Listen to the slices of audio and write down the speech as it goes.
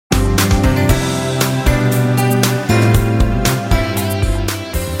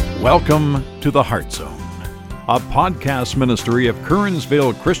Welcome to the Heart Zone, a podcast ministry of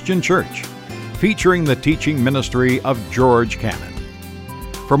Kernsville Christian Church, featuring the teaching ministry of George Cannon.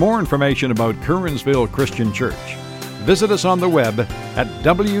 For more information about Kernsville Christian Church, visit us on the web at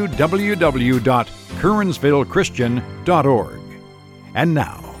www.kernsvillechristian.org. And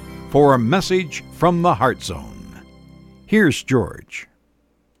now, for a message from the Heart Zone. Here's George.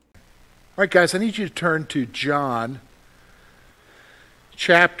 All right, guys, I need you to turn to John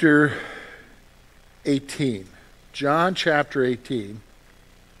chapter 18. John chapter 18.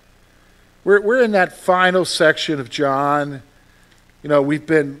 We're in that final section of John. You know, we've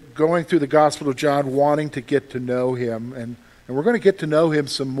been going through the Gospel of John, wanting to get to know him, and we're going to get to know him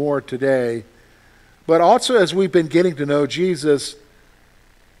some more today. But also, as we've been getting to know Jesus,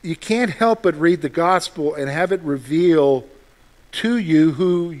 you can't help but read the Gospel and have it reveal to you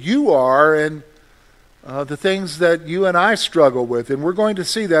who you are and the things that you and I struggle with. And we're going to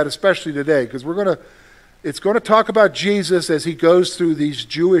see that especially today, because it's going to talk about Jesus as he goes through these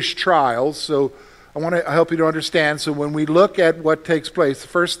Jewish trials. So I want to help you to understand. So when we look at what takes place, the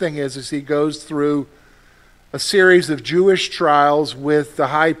first thing is he goes through a series of Jewish trials with the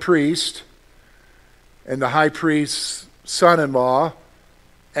high priest and the high priest's son-in-law,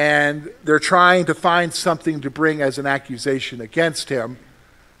 and they're trying to find something to bring as an accusation against him.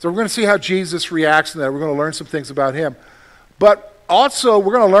 So we're going to see how Jesus reacts to that. We're going to learn some things about him. But also,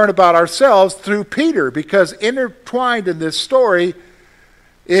 we're going to learn about ourselves through Peter, because intertwined in this story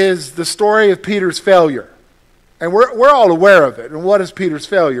is the story of Peter's failure. And we're all aware of it. And what is Peter's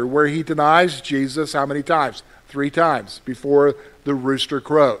failure? Where he denies Jesus how many times? 3 times before the rooster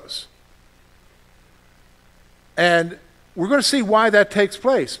crows. And we're going to see why that takes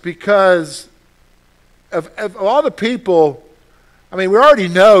place, because of all the people. I mean, we already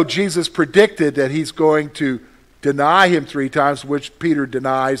know Jesus predicted that he's going to deny him 3 times, which Peter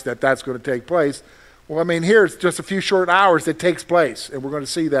denies that that's going to take place. Well, I mean, here's just a few short hours that takes place, and we're going to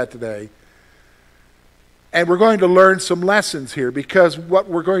see that today. And we're going to learn some lessons here, because what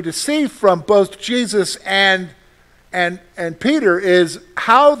we're going to see from both Jesus and Peter is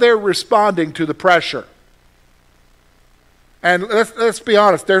how they're responding to the pressure. And let's be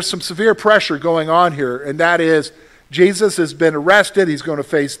honest, there's some severe pressure going on here, and that is Jesus has been arrested. He's going to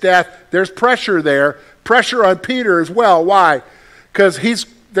face death. There's pressure there. Pressure on Peter as well. Why? Because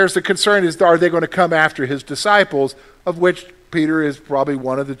there's the concern is, are they going to come after his disciples, of which Peter is probably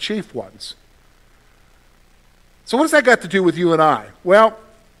one of the chief ones. So what does that got to do with you and I? Well,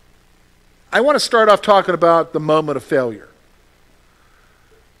 I want to start off talking about the moment of failure.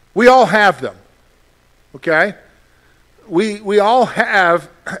 We all have them, okay? We all have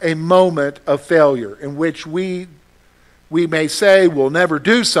a moment of failure in which we may say we'll never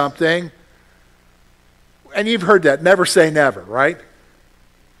do something, and you've heard that, never say never, right?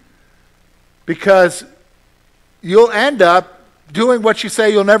 Because you'll end up doing what you say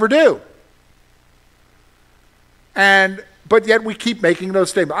you'll never do. But yet we keep making those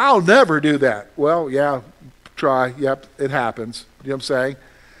statements. I'll never do that. Well, yeah, try. Yep, it happens. You know what I'm saying?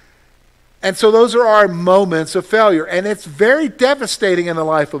 And so those are our moments of failure, and it's very devastating in the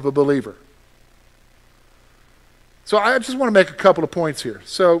life of a believer. So I just want to make a couple of points here.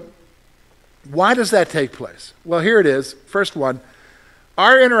 So why does that take place? Well, here it is. First one,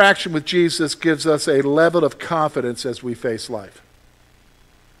 our interaction with Jesus gives us a level of confidence as we face life.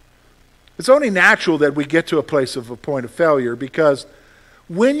 It's only natural that we get to a place of a point of failure, because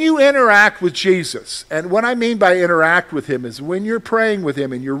when you interact with Jesus, and what I mean by interact with him is when you're praying with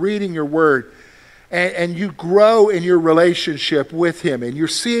him and you're reading your word, and you grow in your relationship with him, and you're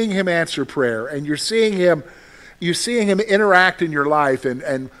seeing him answer prayer, and you're seeing him interact in your life,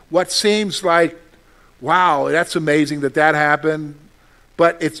 and what seems like, wow, that's amazing that happened,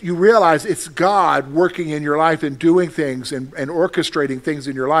 but you realize it's God working in your life and doing things and orchestrating things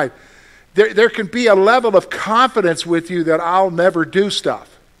in your life. There can be a level of confidence with you that I'll never do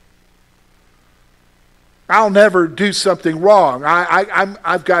stuff. I'll never do something wrong.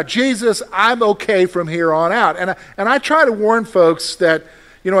 I've got Jesus. I'm okay from here on out. And I try to warn folks that,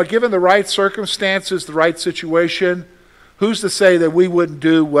 you know, given the right circumstances, the right situation, who's to say that we wouldn't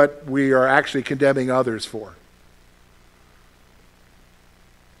do what we are actually condemning others for?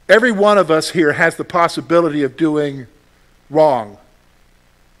 Every one of us here has the possibility of doing wrong.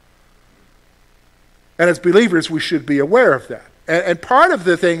 And as believers, we should be aware of that. And part of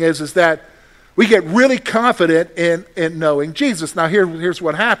the thing is that we get really confident in knowing Jesus. Now, here's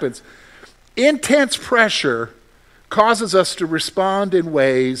what happens. Intense pressure causes us to respond in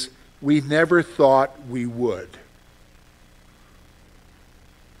ways we never thought we would.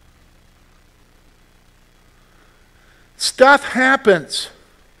 Stuff happens.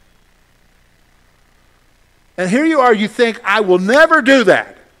 And here you are, you think, I will never do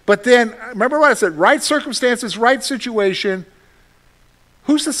that. But then, remember what I said, right circumstances, right situation,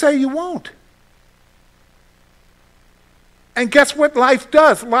 who's to say you won't? And guess what life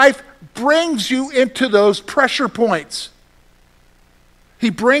does? Life brings you into those pressure points. He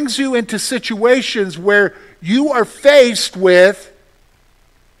brings you into situations where you are faced with,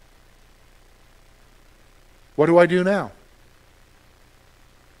 what do I do now?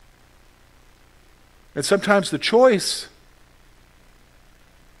 And sometimes the choice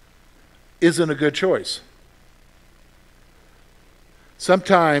isn't a good choice.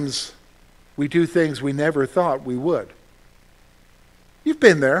 Sometimes we do things we never thought we would. You've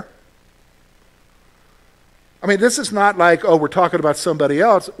been there. I mean, this is not like, oh, we're talking about somebody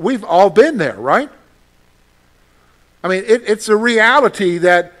else. We've all been there, right? I mean, it's a reality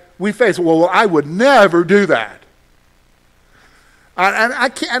that we face. Well, I would never do that. And I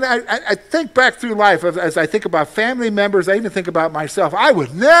think back through life as I think about family members. I even think about myself. I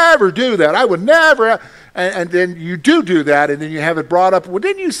would never do that. I would never. And then you do that, and then you have it brought up. Well,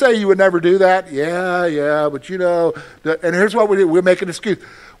 didn't you say you would never do that? Yeah, but you know. And here's what we do. We make an excuse.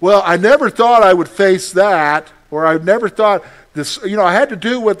 Well, I never thought I would face that, or I never thought this. You know, I had to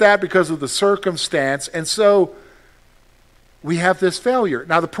do with that because of the circumstance, and so we have this failure.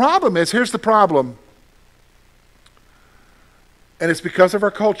 Now the problem is, here's the problem. And it's because of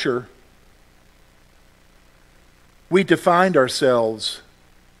our culture. We defined ourselves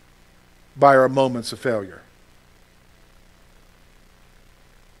by our moments of failure.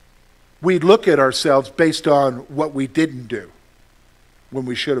 We look at ourselves based on what we didn't do when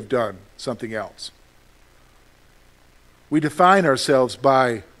we should have done something else. We define ourselves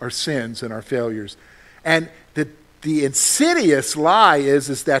by our sins and our failures. And the insidious lie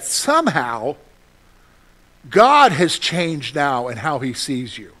is that somehow God has changed now in how he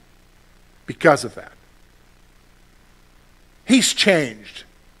sees you because of that. He's changed.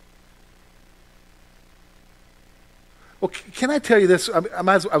 Well, can I tell you this? I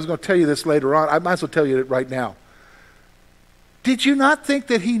was going to tell you this later on. I might as well tell you it right now. Did you not think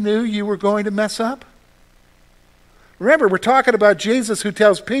that he knew you were going to mess up? Remember, we're talking about Jesus who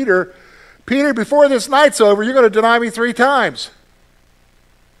tells Peter, Peter, before this night's over, you're going to deny me 3 times.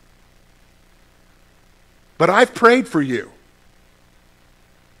 But I've prayed for you.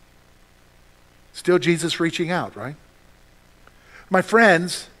 Still Jesus reaching out, right? My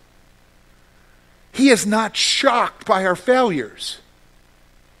friends, he is not shocked by our failures.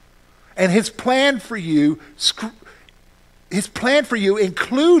 And his plan for you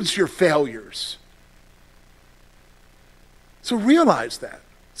includes your failures. So realize that.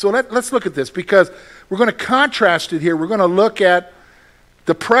 So let's look at this, because we're going to contrast it here. We're going to look at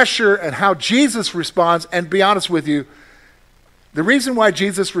the pressure and how Jesus responds. And be honest with you, the reason why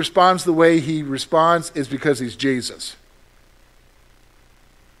Jesus responds the way he responds is because he's Jesus.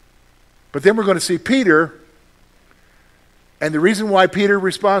 But then we're going to see Peter, and the reason why Peter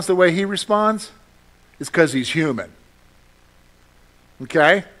responds the way he responds is because he's human.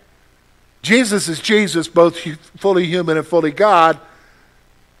 Okay? Jesus is Jesus, both fully human and fully God.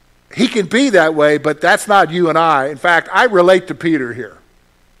 He can be that way, but that's not you and I. In fact, I relate to Peter here.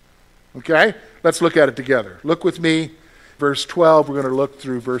 Okay? Let's look at it together. Look with me, verse 12. We're going to look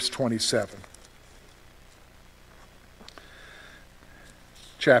through verse 27.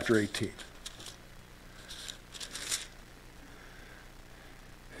 Chapter 18.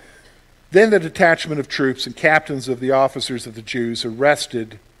 Then the detachment of troops and captains of the officers of the Jews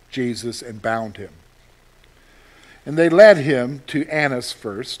arrested Jesus and bound him. And they led him to Annas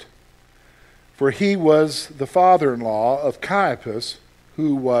first, for he was the father-in-law of Caiaphas,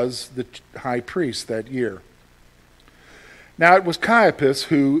 who was the high priest that year. Now it was Caiaphas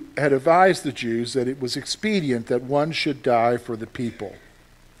who had advised the Jews that it was expedient that one should die for the people.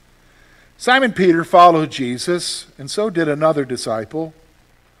 Simon Peter followed Jesus, and so did another disciple.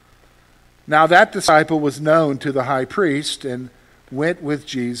 Now that disciple was known to the high priest and went with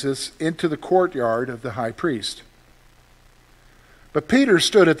Jesus into the courtyard of the high priest. But Peter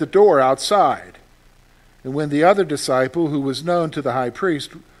stood at the door outside. And when the other disciple, who was known to the high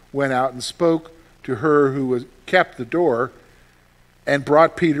priest, went out and spoke to her who kept the door and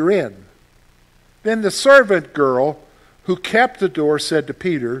brought Peter in. Then the servant girl who kept the door said to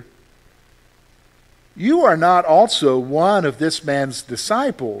Peter, "You are not also one of this man's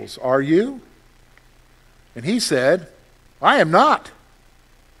disciples, are you?" And he said, "I am not."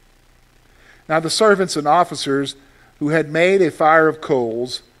 Now the servants and officers who had made a fire of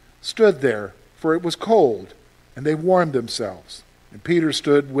coals stood there, for it was cold, and they warmed themselves. And Peter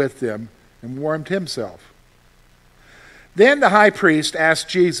stood with them and warmed himself. Then the high priest asked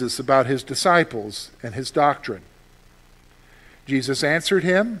Jesus about his disciples and his doctrine. Jesus answered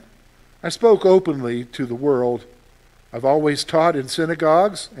him, I spoke openly to the world. I've always taught in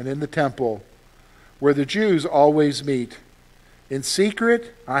synagogues and in the temple, where the Jews always meet. In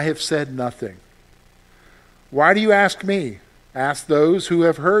secret, I have said nothing. Why do you ask me? Ask those who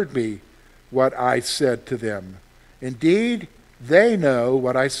have heard me what I said to them. Indeed, they know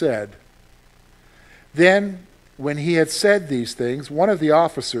what I said. Then, when he had said these things, one of the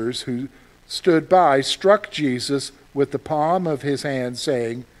officers who stood by struck Jesus with the palm of his hand,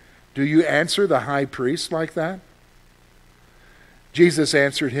 saying, Do you answer the high priest like that? Jesus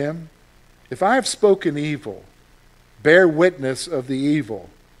answered him, If I have spoken evil, bear witness of the evil.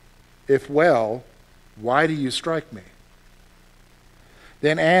 If well, why do you strike me?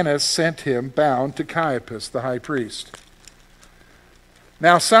 Then Annas sent him bound to Caiaphas, the high priest.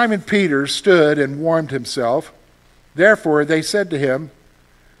 Now Simon Peter stood and warmed himself. Therefore they said to him,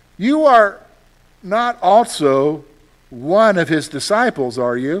 You are not also one of his disciples,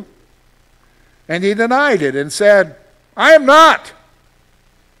 are you? And he denied it and said, I am not.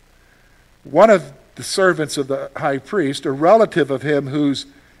 One of the servants of the high priest, a relative of him whose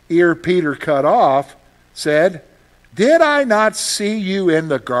ear Peter cut off, said, Did I not see you in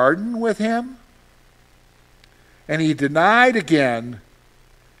the garden with him? And he denied again,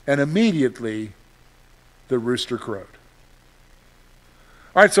 and immediately the rooster crowed.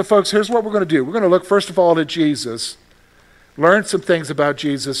 All right, so folks, here's what we're going to do. We're going to look first of all at Jesus, learn some things about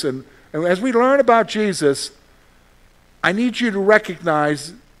Jesus, and as we learn about Jesus, I need you to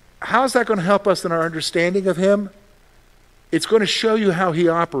recognize, how is that going to help us in our understanding of him? It's going to show you how he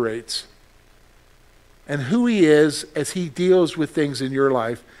operates and who he is as he deals with things in your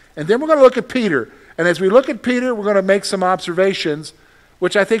life. And then we're going to look at Peter. And as we look at Peter, we're going to make some observations,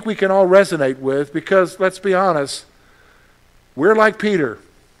 which I think we can all resonate with, because let's be honest, we're like Peter.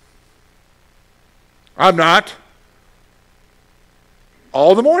 I'm not.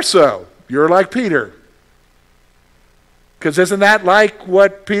 All the more so, you're like Peter. Because isn't that like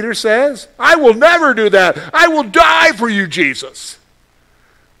what Peter says? I will never do that. I will die for you, Jesus.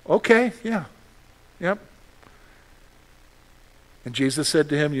 Okay, yeah. Yep. And Jesus said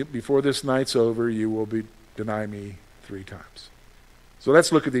to him, before this night's over, you will deny me 3 times. So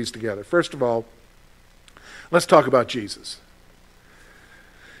let's look at these together. First of all, let's talk about Jesus.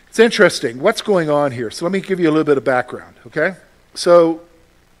 It's interesting. What's going on here? So let me give you a little bit of background, okay? So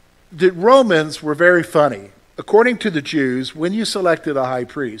the Romans were very funny. According to the Jews, when you selected a high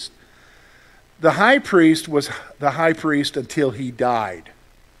priest, the high priest was the high priest until he died.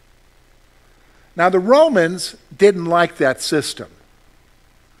 Now, the Romans didn't like that system.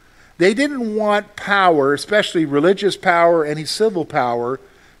 They didn't want power, especially religious power, any civil power,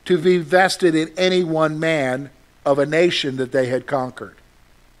 to be vested in any one man of a nation that they had conquered.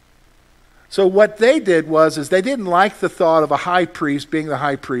 So what they did is they didn't like the thought of a high priest being the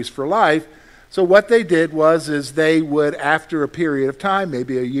high priest for life. So what they did is they would, after a period of time,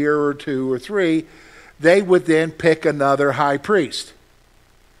 maybe a year or 2 or 3, they would then pick another high priest.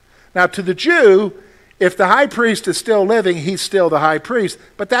 Now, to the Jew, if the high priest is still living, he's still the high priest.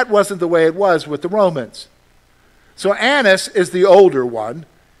 But that wasn't the way it was with the Romans. So Annas is the older one.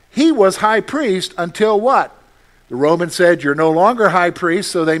 He was high priest until what? The Romans said, you're no longer high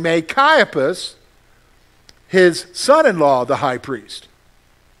priest, so they made Caiaphas, his son-in-law, the high priest.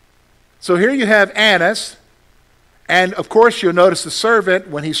 So here you have Annas, and of course you'll notice the servant,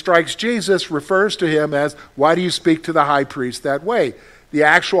 when he strikes Jesus, refers to him as, why do you speak to the high priest that way? The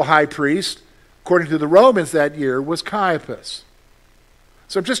actual high priest, according to the Romans that year, was Caiaphas.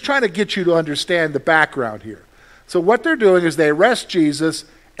 So I'm just trying to get you to understand the background here. So what they're doing is they arrest Jesus,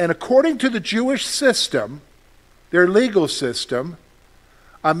 and according to the Jewish system, their legal system,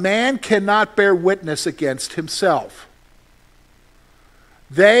 a man cannot bear witness against himself.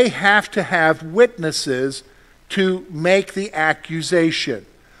 They have to have witnesses to make the accusation.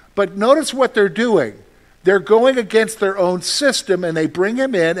 But notice what they're doing. They're going against their own system, and they bring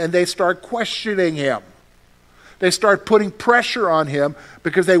him in and they start questioning him. They start putting pressure on him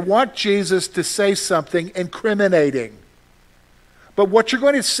because they want Jesus to say something incriminating. But what you're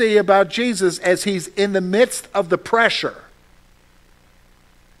going to see about Jesus as he's in the midst of the pressure,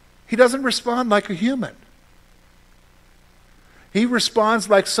 he doesn't respond like a human. He responds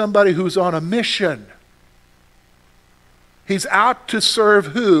like somebody who's on a mission. He's out to serve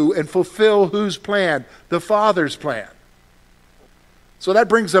who and fulfill whose plan? The Father's plan. So that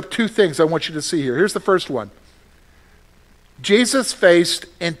brings up 2 things I want you to see here. Here's the first one. Jesus faced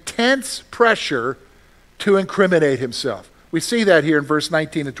intense pressure to incriminate himself. We see that here in verse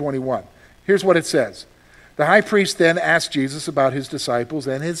 19 and 21. Here's what it says. The high priest then asked Jesus about his disciples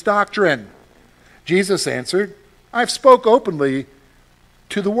and his doctrine. Jesus answered, I've spoke openly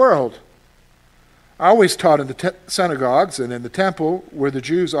to the world. I always taught in the synagogues and in the temple where the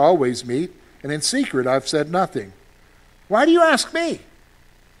Jews always meet, and in secret I've said nothing. Why do you ask me?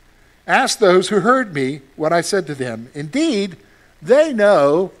 Ask those who heard me what I said to them. Indeed, they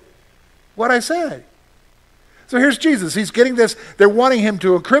know what I said. So here's Jesus. He's getting this. They're wanting him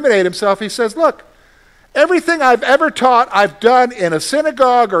to incriminate himself. He says, look, everything I've ever taught, I've done in a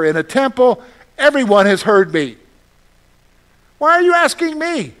synagogue or in a temple. Everyone has heard me. Why are you asking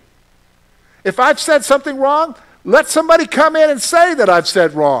me? If I've said something wrong, let somebody come in and say that I've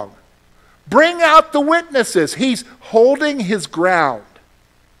said wrong. Bring out the witnesses. He's holding his ground.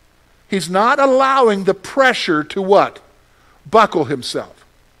 He's not allowing the pressure to what? Buckle himself.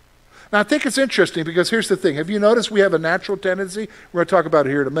 Now, I think it's interesting because here's the thing. Have you noticed we have a natural tendency? We're going to talk about it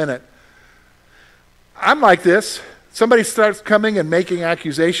here in a minute. I'm like this. Somebody starts coming and making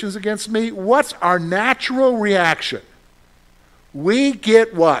accusations against me. What's our natural reaction? We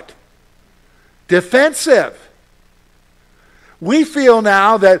get what? Defensive. We feel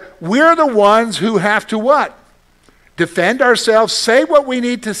now that we're the ones who have to what? Defend ourselves, say what we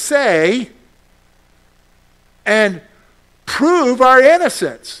need to say, and prove our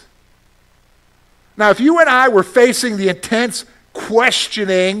innocence. Now, if you and I were facing the intense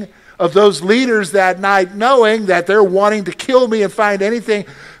questioning of those leaders that night, knowing that they're wanting to kill me and find anything,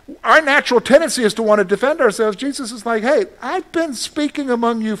 our natural tendency is to want to defend ourselves. Jesus is like, hey, I've been speaking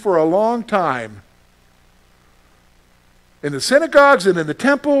among you for a long time. In the synagogues and in the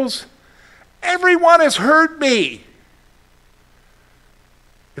temples, everyone has heard me.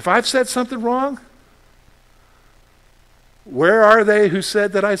 If I've said something wrong, where are they who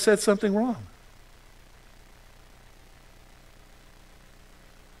said that I said something wrong?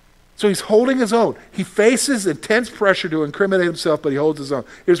 So he's holding his own. He faces intense pressure to incriminate himself, but he holds his own.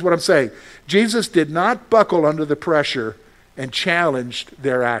 Here's what I'm saying. Jesus did not buckle under the pressure and challenged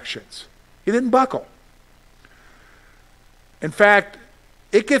their actions. He didn't buckle. In fact,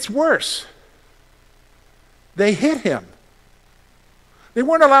 it gets worse. They hit him. They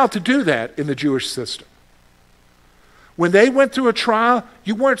weren't allowed to do that in the Jewish system. When they went through a trial,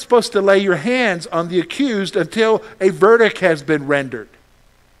 you weren't supposed to lay your hands on the accused until a verdict has been rendered.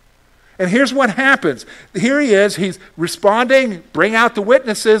 And here's what happens. Here he is. He's responding. Bring out the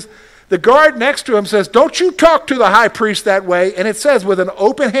witnesses. The guard next to him says, don't you talk to the high priest that way. And it says with an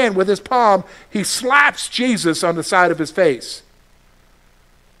open hand, with his palm, he slaps Jesus on the side of his face.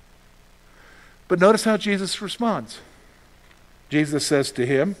 But notice how Jesus responds. Jesus says to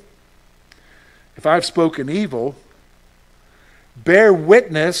him, if I've spoken evil, bear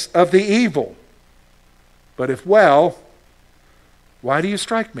witness of the evil. But if well, why do you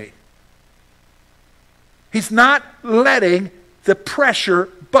strike me? He's not letting the pressure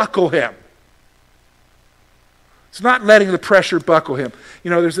buckle him. It's not letting the pressure buckle him.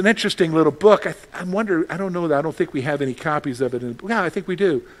 You know, there's an interesting little book. I wonder, I don't think we have any copies of it. I think we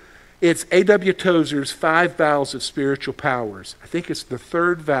do. It's A.W. Tozer's 5 Vows of Spiritual Powers. I think it's the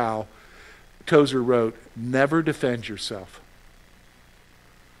third vow Tozer wrote, never defend yourself.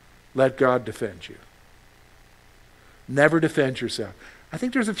 Let God defend you. Never defend yourself. I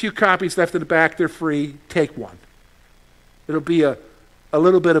think there's a few copies left in the back. They're free. Take one. It'll be a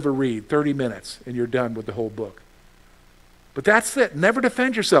little bit of a read, 30 minutes, and you're done with the whole book. But that's it. Never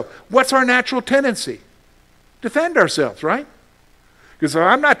defend yourself. What's our natural tendency? Defend ourselves, right? Because if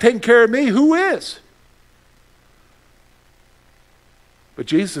I'm not taking care of me, who is? But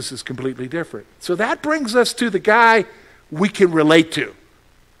Jesus is completely different. So that brings us to the guy we can relate to.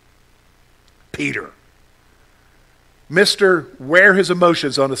 Peter. Mr. Wear his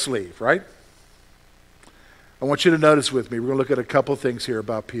emotions on a sleeve, right? I want you to notice with me, we're going to look at a couple things here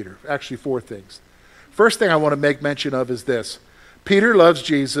about Peter. Actually, 4 things. First thing I want to make mention of is this. Peter loves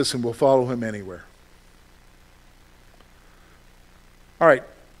Jesus and will follow him anywhere. All right,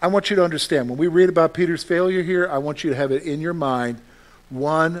 I want you to understand, when we read about Peter's failure here, I want you to have it in your mind,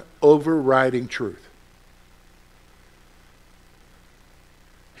 one overriding truth.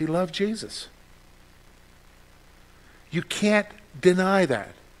 He loved Jesus. You can't deny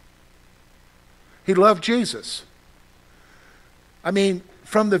that. He loved Jesus. I mean,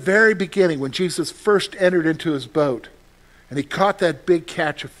 from the very beginning, when Jesus first entered into his boat, and he caught that big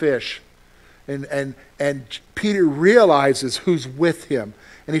catch of fish, and Peter realizes who's with him,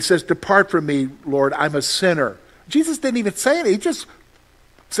 and he says, depart from me, Lord, I'm a sinner. Jesus didn't even say it. He just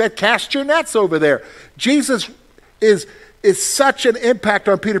said, cast your nets over there. Jesus is is such an impact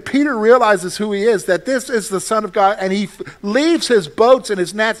on Peter. Peter realizes who he is, that this is the Son of God, and he leaves his boats and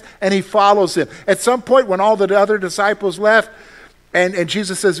his nets, and he follows him. At some point, when all the other disciples left, and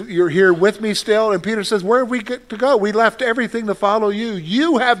Jesus says, you're here with me still, and Peter says, where have we got to go? We left everything to follow you.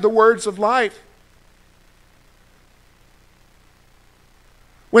 You have the words of life.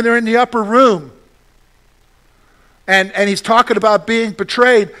 When they're in the upper room, and he's talking about being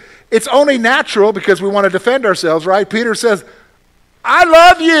betrayed, it's only natural because we want to defend ourselves, right? Peter says, I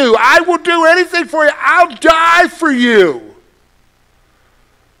love you. I will do anything for you. I'll die for you.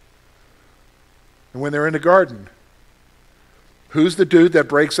 And when they're in the garden, who's the dude that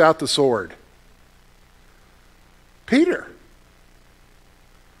breaks out the sword? Peter.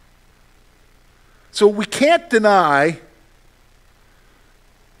 So we can't deny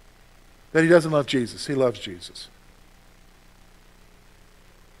that he doesn't love Jesus. He loves Jesus.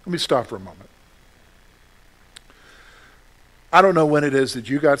 Let me stop for a moment. I don't know when it is that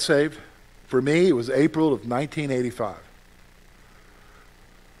you got saved. For me, it was April of 1985.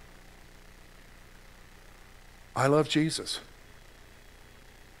 I love Jesus.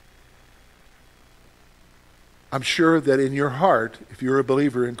 I'm sure that in your heart, if you're a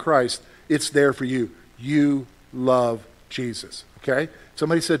believer in Christ, it's there for you. You love Jesus. Okay?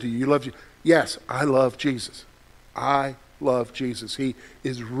 Somebody said to you, you love Jesus. Yes, I love Jesus. I love Jesus. He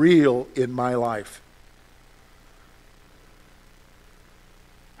is real in my life.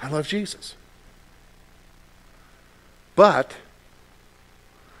 I love Jesus. But,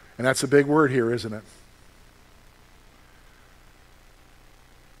 and that's a big word here, isn't it?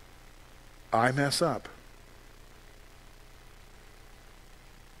 I mess up.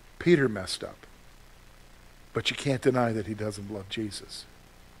 Peter messed up. But you can't deny that he doesn't love Jesus.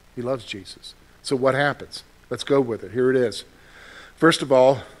 He loves Jesus. So what happens? Let's go with it. Here it is. First of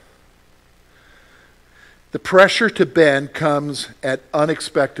all, the pressure to bend comes at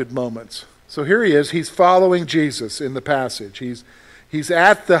unexpected moments. So here he is. He's following Jesus in the passage. He's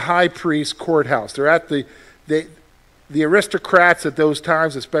at the high priest's courthouse. They're at the aristocrats at those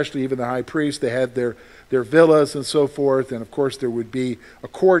times, especially even the high priest. They had their villas and so forth. And of course, there would be a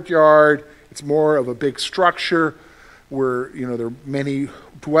courtyard. It's more of a big structure where, there are many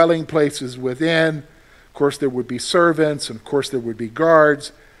dwelling places within. Of course, there would be servants, and of course, there would be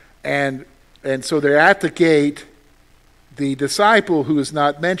guards. And so they're at the gate. The disciple who is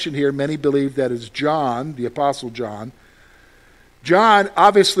not mentioned here, many believe that is John, the Apostle John. John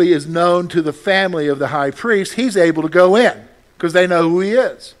obviously is known to the family of the high priest. He's able to go in because they know who he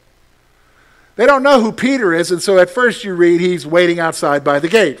is. They don't know who Peter is, and so at first you read he's waiting outside by the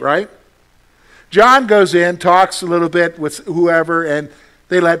gate, right? John goes in, talks a little bit with whoever, and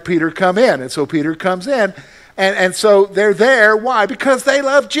they let Peter come in. And so Peter comes in. And so they're there. Why? Because they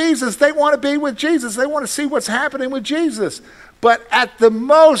love Jesus. They want to be with Jesus. They want to see what's happening with Jesus. But at the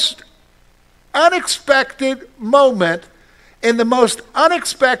most unexpected moment, in the most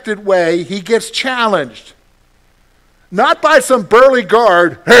unexpected way, he gets challenged. Not by some burly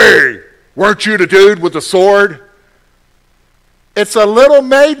guard. Hey, weren't you the dude with the sword? It's a little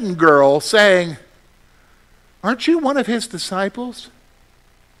maiden girl saying, aren't you one of his disciples?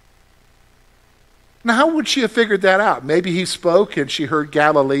 Now, how would she have figured that out? Maybe he spoke and she heard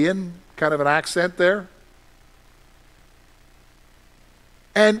Galilean, kind of an accent there.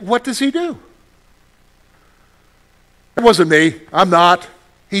 And what does he do? It wasn't me. I'm not.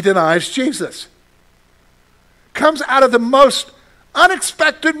 He denies Jesus. Comes out of the most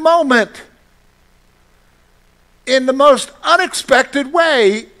unexpected moment. In the most unexpected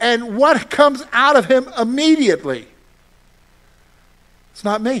way. And what comes out of him immediately? It's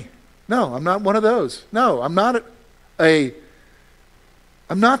not me. No, I'm not one of those. No, I'm not the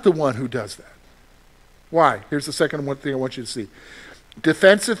one who does that. Why? Here's the second one thing I want you to see.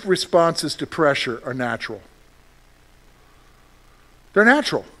 Defensive responses to pressure are natural. They're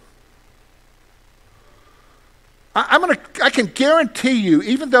natural. I can guarantee you,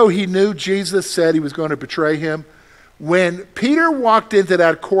 even though he knew Jesus said he was going to betray him, when Peter walked into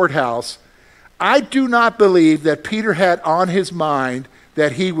that courthouse, I do not believe that Peter had on his mind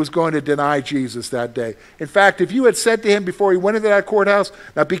that he was going to deny Jesus that day. In fact, if you had said to him before he went into that courthouse,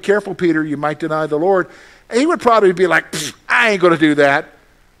 now be careful, Peter, you might deny the Lord, he would probably be like, I ain't going to do that.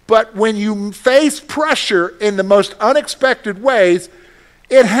 But when you face pressure in the most unexpected ways,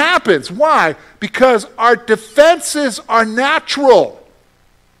 it happens. Why? Because our defenses are natural.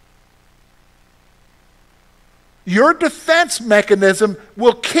 Your defense mechanism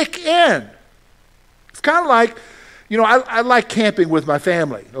will kick in. It's kind of like, I like camping with my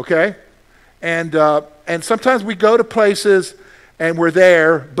family, okay? And sometimes we go to places and we're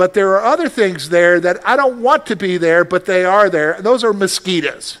there, but there are other things there that I don't want to be there, but they are there. Those are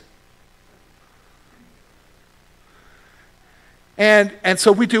mosquitoes. And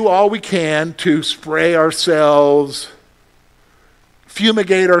so we do all we can to spray ourselves,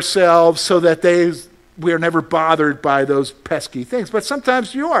 fumigate ourselves so that we are never bothered by those pesky things. But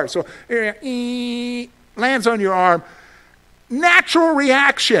sometimes you are. So lands on your arm. Natural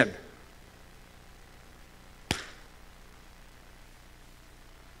reaction.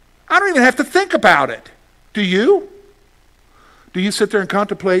 I don't even have to think about it. Do you? Do you sit there and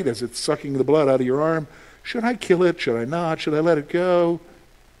contemplate as it's sucking the blood out of your arm? Should I kill it? Should I not? Should I let it go?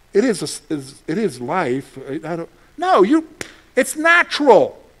 It is life. It's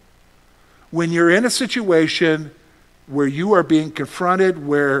natural. When you're in a situation where you are being confronted,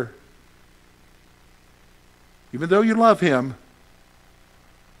 where even though you love him,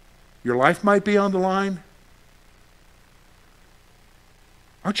 your life might be on the line.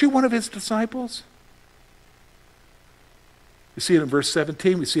 Aren't you one of his disciples? You see it in verse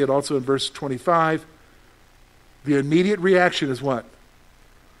 17. We see it also in verse 25. The immediate reaction is what?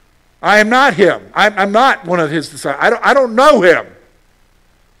 I am not him. I'm not one of his disciples. I don't know him.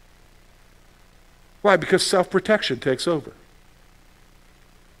 Why? Because self-protection takes over.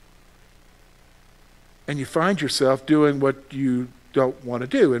 And you find yourself doing what you don't want to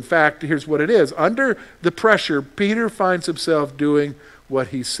do. In fact, here's what it is. Under the pressure, Peter finds himself doing what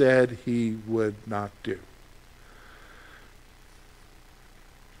he said he would not do.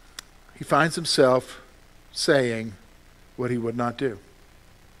 He finds himself saying what he would not do.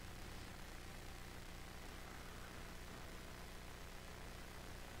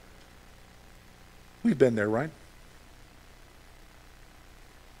 We've been there, right?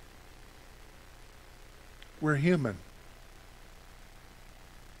 We're human.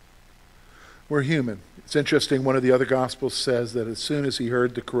 We're human. It's interesting, one of the other Gospels says that as soon as he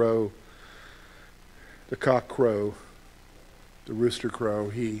heard the cock crow, the rooster crow,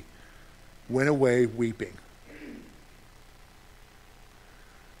 he went away weeping.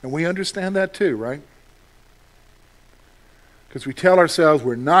 And we understand that too, right? Because we tell ourselves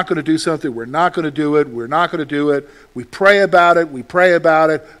we're not going to do something, we're not going to do it, we're not going to do it. We pray about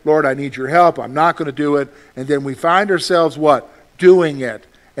it. Lord, I need your help, I'm not going to do it. And then we find ourselves what? Doing it.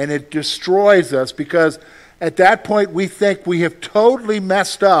 And it destroys us because at that point we think we have totally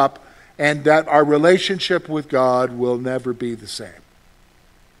messed up and that our relationship with God will never be the same.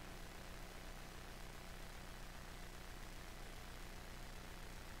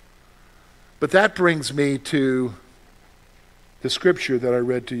 But that brings me to the scripture that I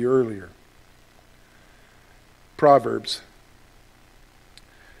read to you earlier. Proverbs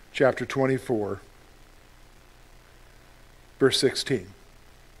chapter 24, verse 16.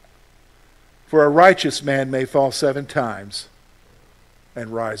 For a righteous man may fall 7 times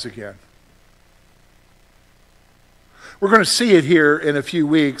and rise again. We're going to see it here in a few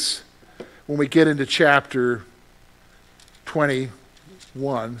weeks when we get into chapter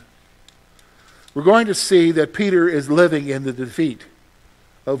 21. We're going to see that Peter is living in the defeat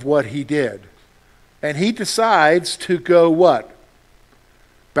of what he did. And he decides to go what?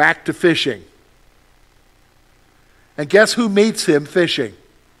 Back to fishing. And guess who meets him fishing?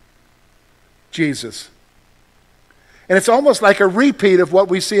 Jesus. And it's almost like a repeat of what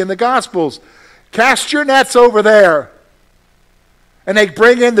we see in the Gospels. Cast your nets over there. And they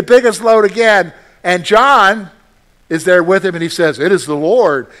bring in the biggest load again. And John is there with him and he says, it is the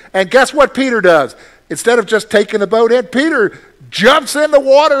Lord. And guess what Peter does? Instead of just taking the boat in, Peter jumps in the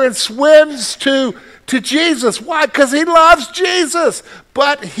water and swims to Jesus. Why? Because he loves Jesus.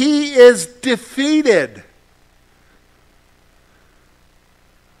 But he is defeated.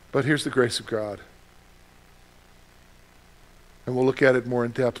 But here's the grace of God. And we'll look at it more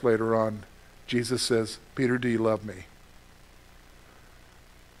in depth later on. Jesus says, Peter, do you love me?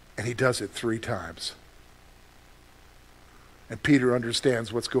 And he does it 3 times. And Peter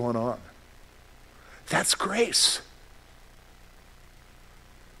understands what's going on. That's grace.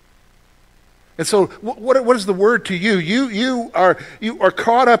 And so what is the word to you? You are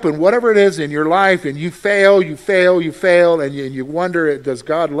caught up in whatever it is in your life, and you fail, and you wonder, does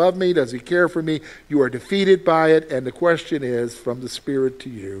God love me? Does he care for me? You are defeated by it, and the question is from the Spirit to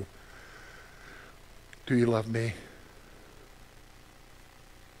you, do you love me?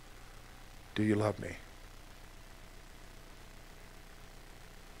 Do you love me?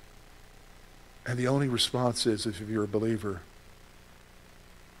 And the only response is, if you're a believer,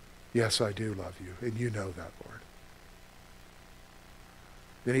 yes, I do love you, and you know that, Lord.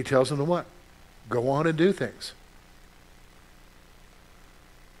 Then he tells them to what? Go on and do things.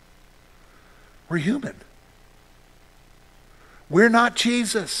 We're human. We're not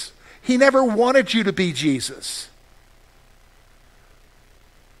Jesus. He never wanted you to be Jesus.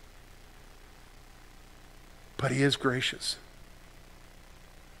 But he is gracious.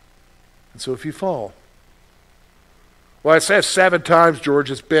 And so if you fall, well, it says 7 times, George.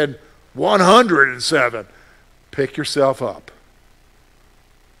 It's been 107. Pick yourself up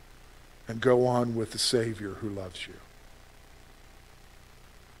and go on with the Savior who loves you.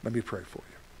 Let me pray for you.